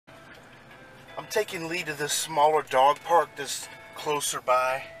I'm taking Lee to this smaller dog park that's closer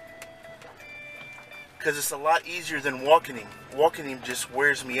by, because it's a lot easier than walking him. Walking him just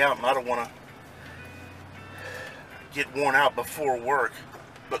wears me out, and I don't want to get worn out before work.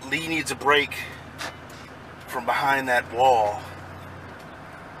 But Lee needs a break from behind that wall,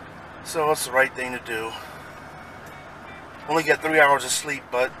 so it's the right thing to do. Only got 3 hours of sleep,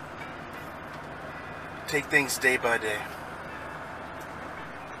 but take things day by day.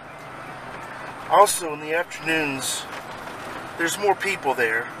 Also, in the afternoons, there's more people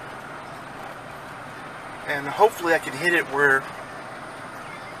there, and hopefully I can hit it where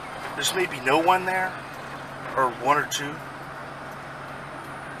there's maybe no one there, or one or two.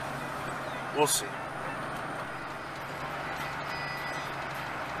 We'll see.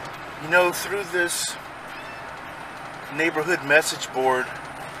 You know, through this neighborhood message board,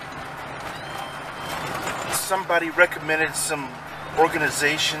 somebody recommended some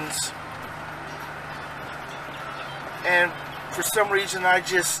organizations, and for some reason I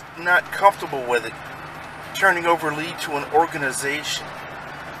just not comfortable with it, turning over Lee to an organization.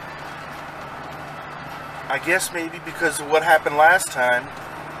 I guess maybe because of what happened last time.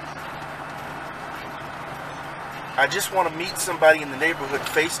 I just want to meet somebody in the neighborhood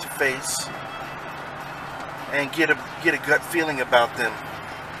face to face and get a gut feeling about them.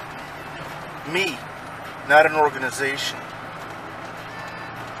 Me, not an organization.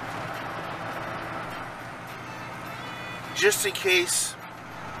 Just in case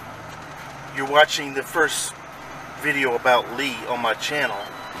you're watching the first video about Lee on my channel,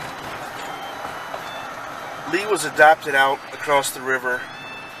 Lee was adopted out across the river,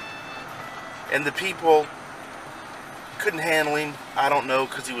 and the people couldn't handle him. I don't know,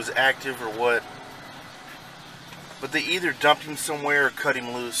 because he was active or what, but they either dumped him somewhere or cut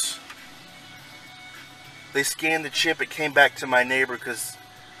him loose. They scanned the chip. It came back to my neighbor, because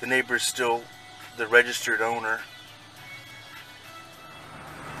the neighbor is still the registered owner.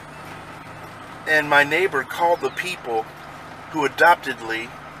 And my neighbor called the people who adopted Lee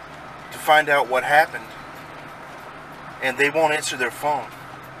to find out what happened, and they won't answer their phone.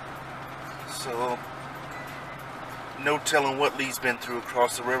 So no telling what Lee's been through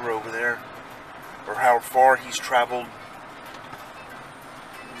across the river over there, or how far he's traveled.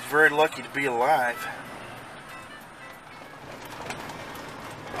 He's very lucky to be alive.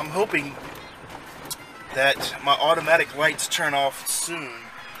 I'm hoping that my automatic lights turn off soon,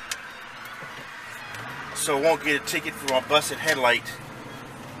 so I won't get a ticket for my busted headlight.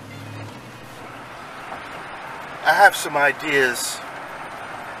 I have some ideas,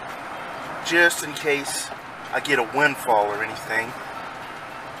 just in case I get a windfall or anything,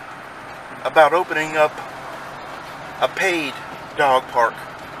 about opening up a paid dog park.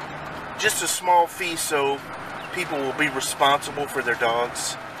 Just a small fee so people will be responsible for their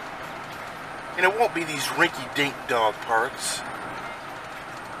dogs. And it won't be these rinky-dink dog parks.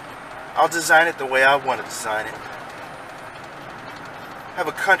 I'll design it the way I want to design it. Have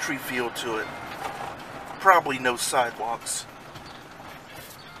a country feel to it. Probably no sidewalks.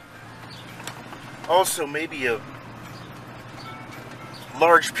 Also, maybe a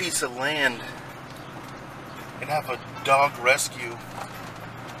large piece of land and have a dog rescue,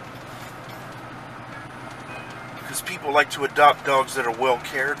 because people like to adopt dogs that are well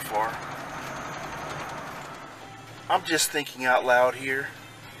cared for. I'm just thinking out loud here.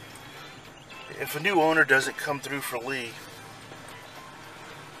 If a new owner doesn't come through for Lee,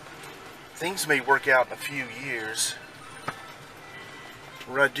 things may work out in a few years,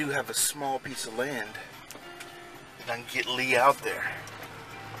 where I do have a small piece of land and I can get Lee out there.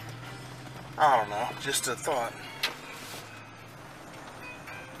 I don't know, just a thought.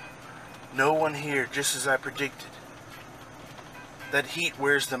 No one here, just as I predicted. That heat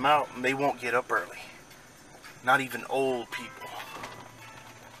wears them out and they won't get up early. Not even old people.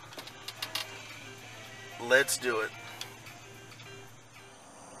 Let's do it.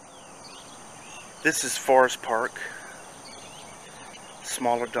 This is Forest Park.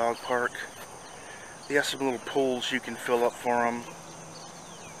 Smaller dog park. They have some little pools you can fill up for them.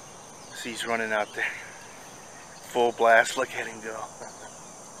 See, he's running out there. Full blast, look at him go.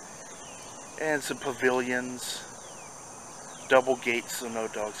 And some pavilions. Double gates so no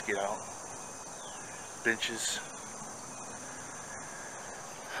dogs get out. Benches.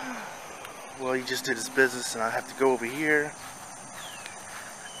 Well, he just did his business and I have to go over here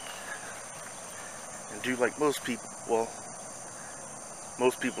and do like most people, well,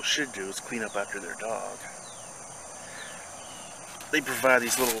 most people should do, is clean up after their dog. They provide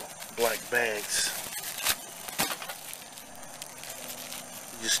these little black bags.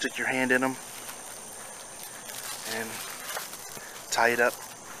 You just stick your hand in them and tie it up,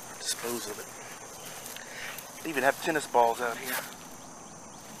 dispose of it. They even have tennis balls out here.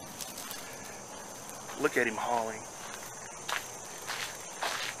 Look at him hauling.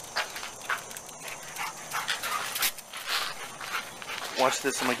 Watch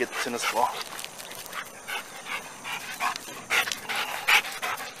this, I'm gonna get the tennis ball.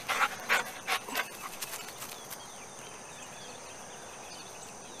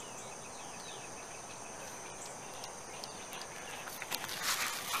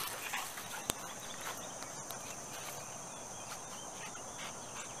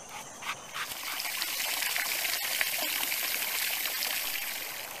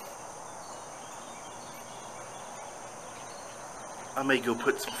 I may go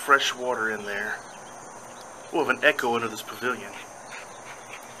put some fresh water in there. We'll have an echo under this pavilion.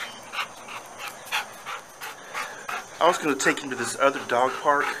 I was going to take him to this other dog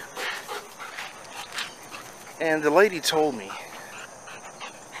park, and the lady told me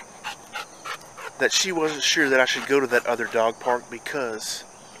that she wasn't sure that I should go to that other dog park because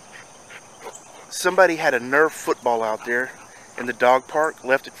somebody had a Nerf football out there in the dog park,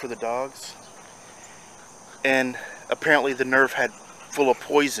 left it for the dogs, and apparently the Nerf had full of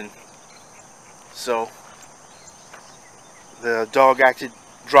poison. So the dog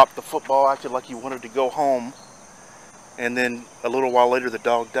dropped the football, acted like he wanted to go home, and then a little while later the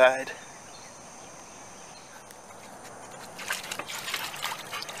dog died.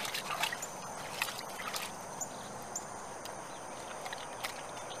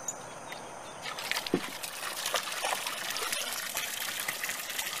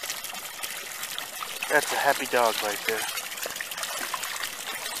 That's a happy dog right there.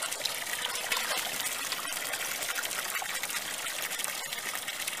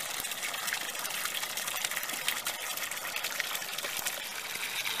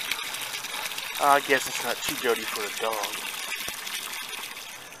 I guess it's not too dirty for a dog.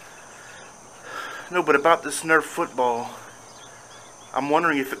 No, but about this Nerf football, I'm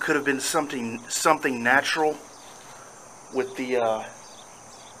wondering if it could have been something natural with the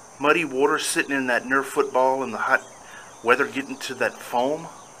muddy water sitting in that Nerf football and the hot weather getting to that foam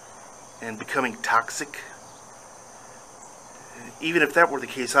and becoming toxic. Even if that were the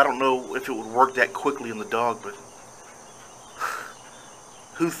case, I don't know if it would work that quickly in the dog, but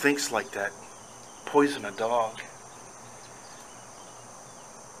who thinks like that? Poison a dog.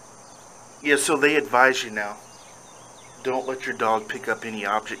 Yeah, so they advise you now, don't let your dog pick up any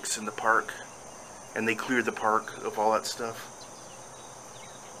objects in the park, and they clear the park of all that stuff.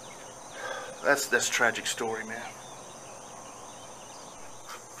 That's a tragic story, man.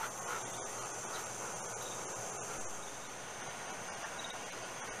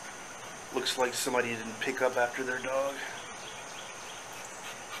 Looks like somebody didn't pick up after their dog.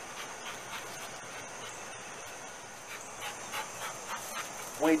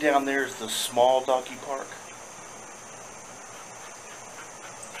 Way down there is the small doggy park.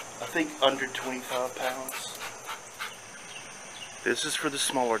 I think under 25 pounds. This is for the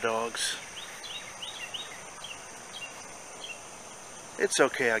smaller dogs. It's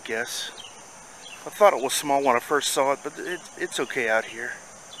okay, I guess. I thought it was small when I first saw it, but it's okay out here.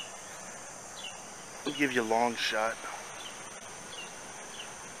 I'll give you a long shot.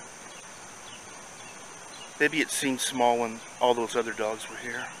 Maybe it seemed small when all those other dogs were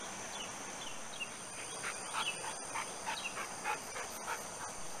here.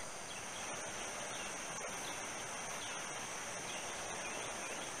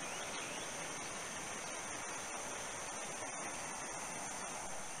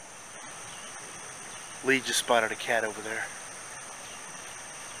 Lee just spotted a cat over there.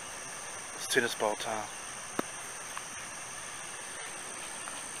 It's tennis ball time.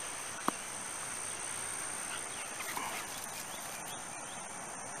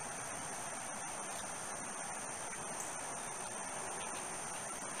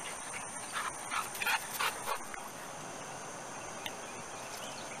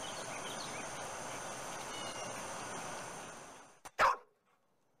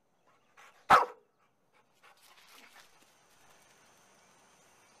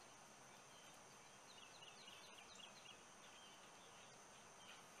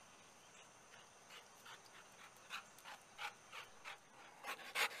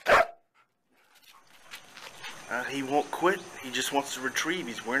 He won't quit. He just wants to retrieve.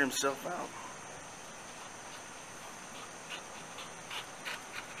 He's wearing himself out.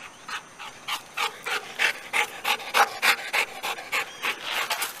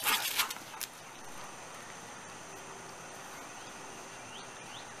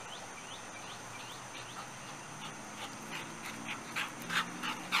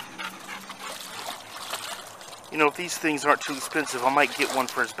 You know, if these things aren't too expensive, I might get one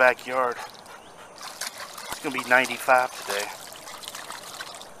for his backyard. It's going to be 95 today.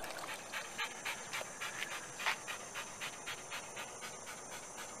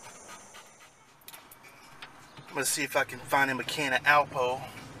 I'm going to see if I can find him a can of Alpo,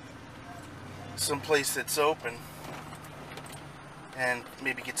 someplace that's open, and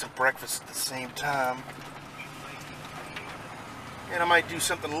maybe get some breakfast at the same time. And I might do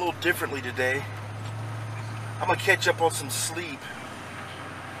something a little differently today. I'm going to catch up on some sleep,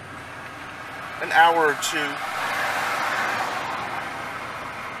 an hour or two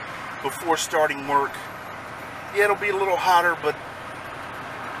before starting work. Yeah, it'll be a little hotter, but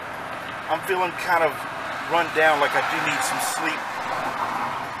I'm feeling kind of run down, like I do need some sleep.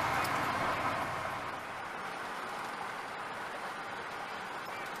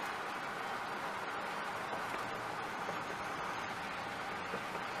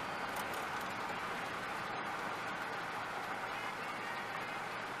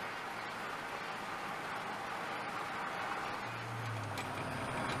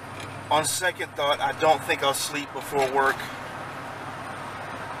 On second thought, I don't think I'll sleep before work,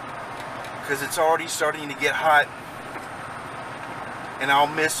 because it's already starting to get hot and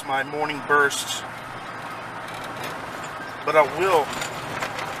I'll miss my morning bursts. But I will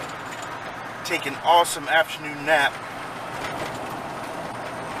take an awesome afternoon nap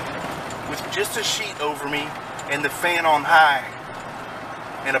with just a sheet over me and the fan on high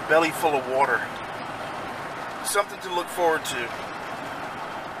and a belly full of water. Something to look forward to.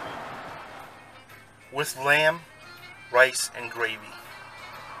 With lamb, rice, and gravy.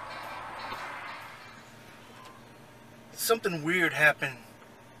 Something weird happened.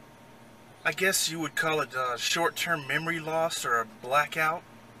 I guess you would call it a short-term memory loss or a blackout.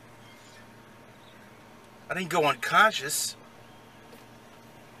 I didn't go unconscious,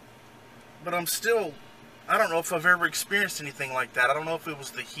 but I'm still, I don't know if I've ever experienced anything like that. I don't know if it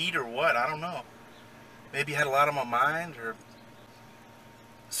was the heat or what. I don't know. Maybe I had a lot on my mind, or...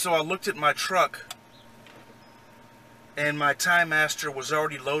 So I looked at my truck, and my Time Master was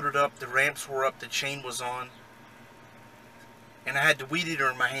already loaded up, the ramps were up, the chain was on, and I had the weed eater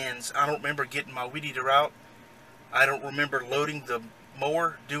in my hands. I don't remember getting my weed eater out. I don't remember loading the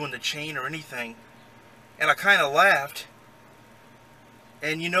mower, doing the chain or anything. And I kind of laughed.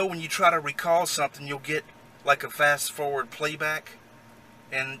 And you know, when you try to recall something, you'll get like a fast forward playback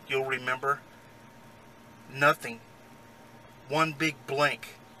and you'll remember nothing. One big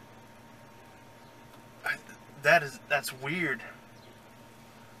blank. That's weird.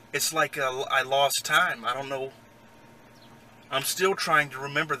 It's like I lost time. I don't know. I'm still trying to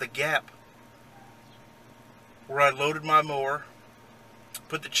remember the gap where I loaded my mower,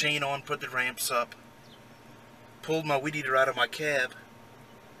 put the chain on, put the ramps up, pulled my weed eater out of my cab,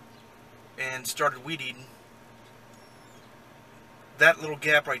 and started weed eating. That little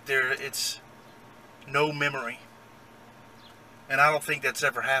gap right there, it's no memory. And I don't think that's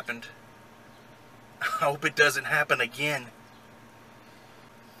ever happened. I hope it doesn't happen again.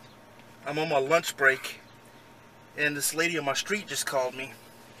 I'm on my lunch break, and this lady on my street just called me.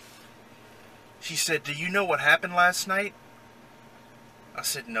 She said, "Do you know what happened last night?" I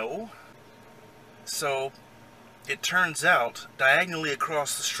said, "No." So, it turns out, diagonally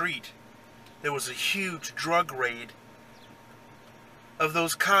across the street, there was a huge drug raid of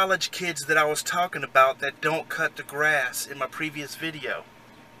those college kids that I was talking about that don't cut the grass in my previous video.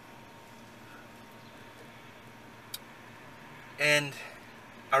 And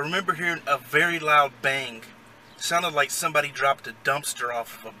I remember hearing a very loud bang. Sounded like somebody dropped a dumpster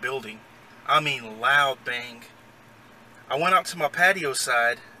off of a building. I mean, loud bang. I went out to my patio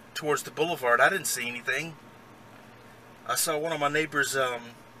side towards the boulevard. I didn't see anything. I saw one of my neighbors'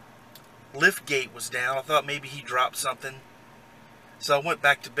 lift gate was down. I thought maybe he dropped something. So I went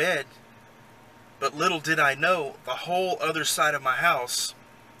back to bed. But little did I know, the whole other side of my house,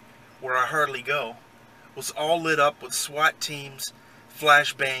 where I hardly go, was all lit up with SWAT teams,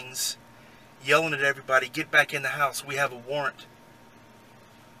 flashbangs, yelling at everybody, "Get back in the house, we have a warrant."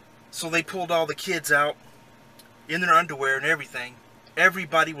 So they pulled all the kids out in their underwear and everything.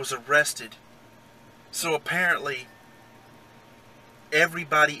 Everybody was arrested. So apparently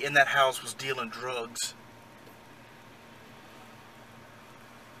everybody in that house was dealing drugs.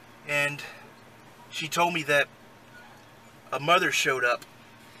 And she told me that a mother showed up,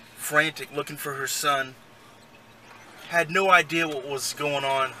 frantic, looking for her son. Had no idea what was going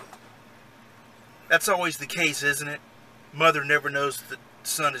on. That's always the case, isn't it? Mother never knows that the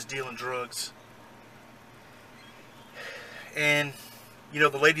son is dealing drugs. And, you know,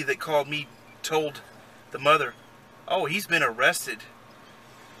 the lady that called me told the mother, "Oh, he's been arrested."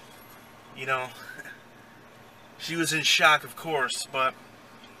 You know, she was in shock, of course, but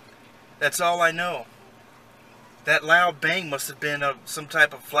that's all I know. That loud bang must have been some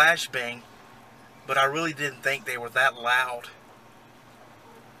type of flash bang, but I really didn't think they were that loud.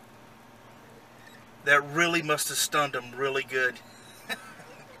 That really must have stunned them really good.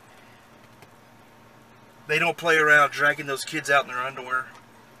 They don't play around dragging those kids out in their underwear.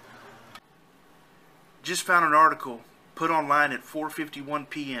 Just found an article put online at 4:51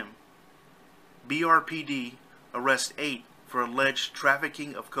 p.m. BRPD arrests 8 for alleged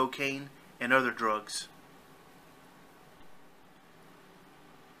trafficking of cocaine and other drugs.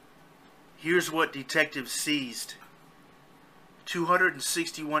 Here's what detectives seized.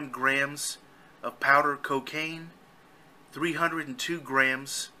 261 grams of powder cocaine, 302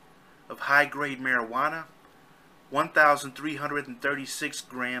 grams of high-grade marijuana, 1,336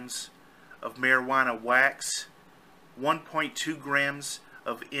 grams of marijuana wax, 1.2 grams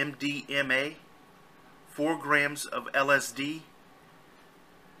of MDMA, 4 grams of LSD,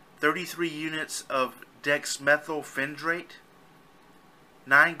 33 units of dexmethylphenidate,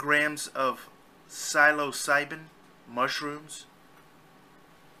 9 grams of psilocybin mushrooms,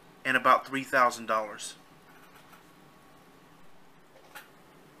 and about $3,000.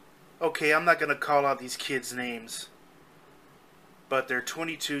 Okay, I'm not going to call out these kids' names, but they're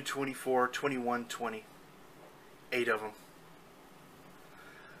 22, 24, 21, 20. 8 of them.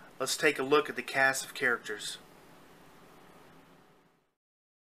 Let's take a look at the cast of characters.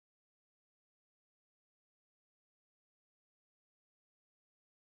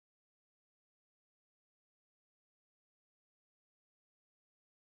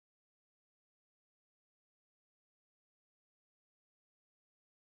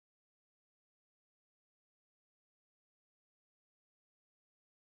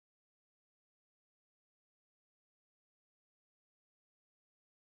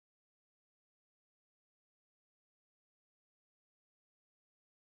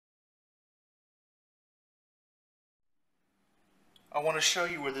 I want to show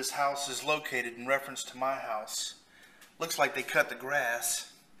you where this house is located in reference to my house. Looks like they cut the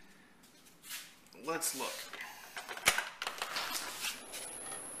grass. Let's look.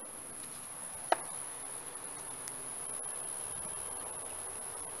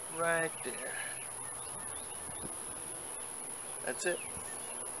 Right there. That's it.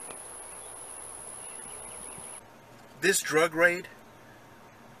 This drug raid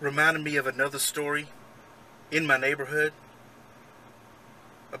reminded me of another story in my neighborhood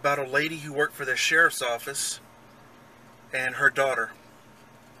about a lady who worked for the sheriff's office and her daughter.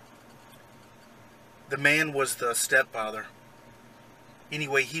 The man was the stepfather.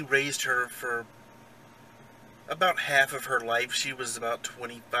 Anyway, he raised her for about half of her life. She was about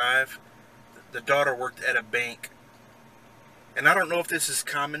 25. The daughter worked at a bank. And I don't know if this is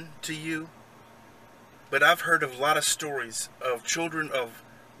common to you, but I've heard of a lot of stories of children of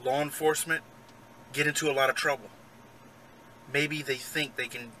law enforcement get into a lot of trouble. Maybe they think they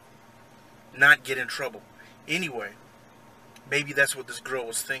can not get in trouble. Anyway, maybe that's what this girl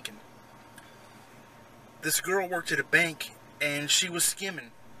was thinking. This girl worked at a bank and she was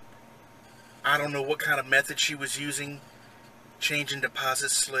skimming. I don't know what kind of method she was using, changing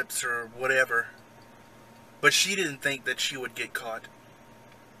deposit slips or whatever, but she didn't think that she would get caught.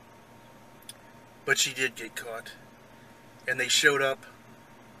 But she did get caught. And they showed up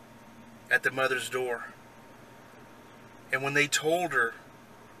at the mother's door. And when they told her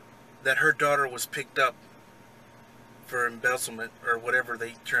that her daughter was picked up for embezzlement, or whatever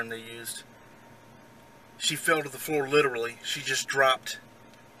term they used, she fell to the floor literally. She just dropped.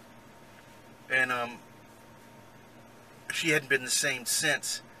 And she hadn't been the same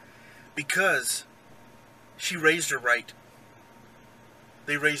since, because she raised her right.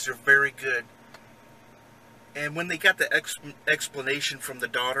 They raised her very good. And when they got the explanation from the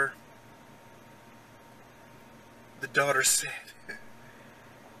daughter said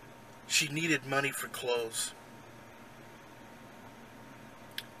she needed money for clothes.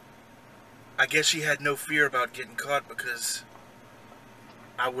 I guess she had no fear about getting caught, because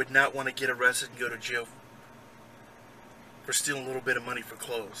I would not want to get arrested and go to jail for stealing a little bit of money for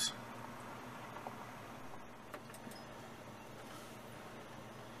clothes.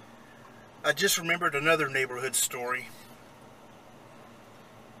 I just remembered another neighborhood story.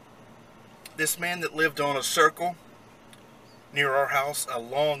 This man that lived on a circle near our house a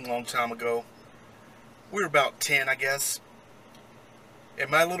long time ago. We were about 10, I guess. And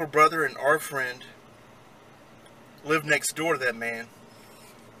my little brother and our friend lived next door to that man.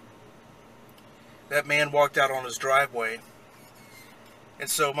 That man walked out on his driveway. And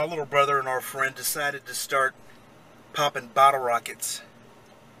so my little brother and our friend decided to start popping bottle rockets.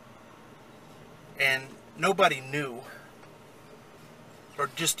 And nobody knew, or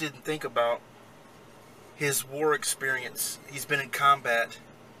just didn't think about his war experience. He's been in combat.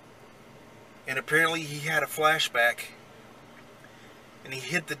 And apparently he had a flashback. And he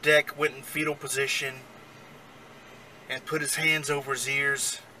hit the deck, went in fetal position, and put his hands over his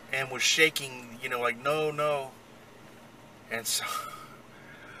ears and was shaking, you know, like, no, no. And so,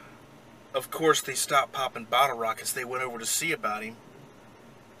 of course, they stopped popping bottle rockets. They went over to see about him.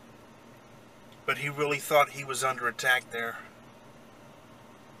 But he really thought he was under attack there.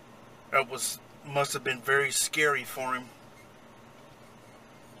 That must have been very scary for him.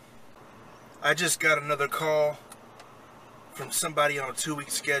 I just got another call from somebody on a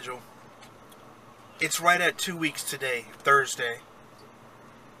 2-week schedule. It's right at 2 weeks today, Thursday.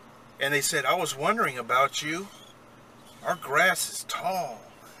 And they said, I was wondering about you. Our grass is tall.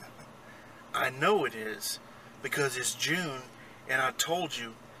 I know it is, because it's June, and I told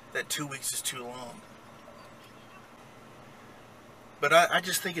you that 2 weeks is too long. But I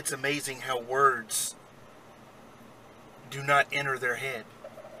just think it's amazing how words do not enter their head.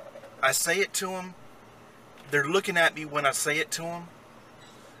 I say it to them. They're looking at me when I say it to them.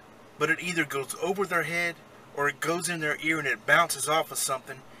 But it either goes over their head or it goes in their ear and it bounces off of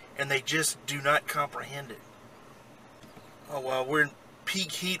something and they just do not comprehend it. Oh well, we're in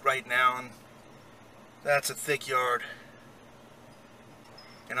peak heat right now and that's a thick yard.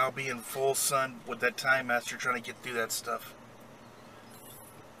 And I'll be in full sun with that Time Master trying to get through that stuff.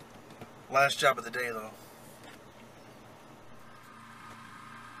 Last job of the day though.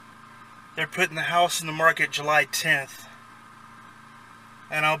 They're putting the house in the market July 10th.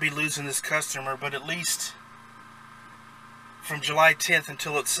 And I'll be losing this customer, but at least from July 10th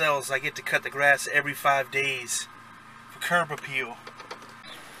until it sells, I get to cut the grass every 5 days for curb appeal.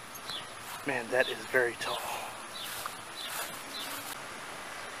 Man, that is very tall.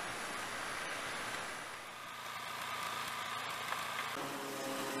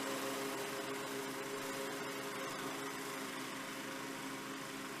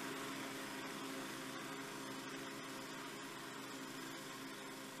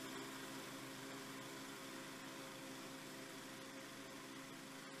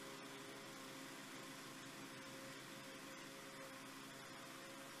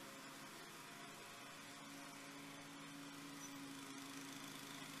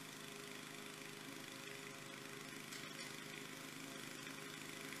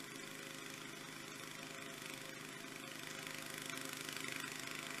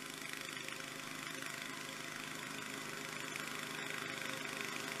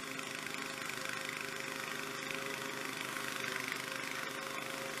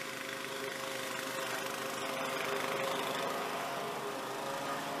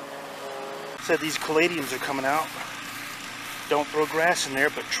 Said these caladiums are coming out. Don't throw grass in there,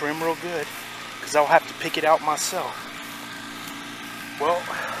 but trim real good, because I'll have to pick it out myself. Well,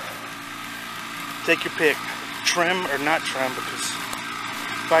 take your pick. Trim or not trim, because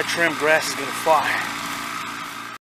if I trim, grass is going to fly.